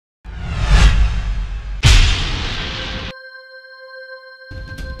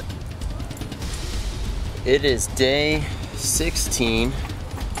It is day 16.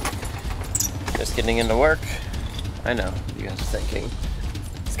 Just getting into work. I know, you guys are thinking,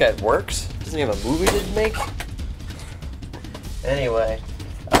 this guy works? Doesn't he have a movie to make? Anyway,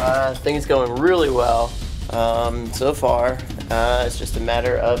 things going really well so far. It's just a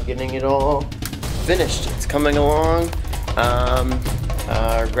matter of getting it all finished. It's coming along.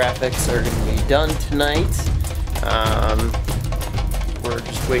 Our graphics are going to be done tonight. We're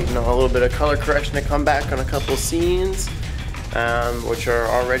just waiting on a little bit of color correction to come back on a couple scenes, which are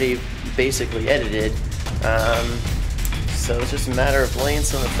already basically edited. So it's just a matter of laying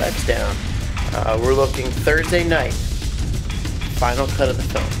some effects down. We're looking Thursday night, final cut of the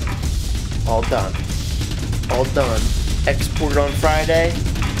film. All done. All done. Export on Friday,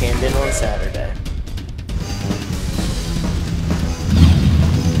 hand in on Saturday.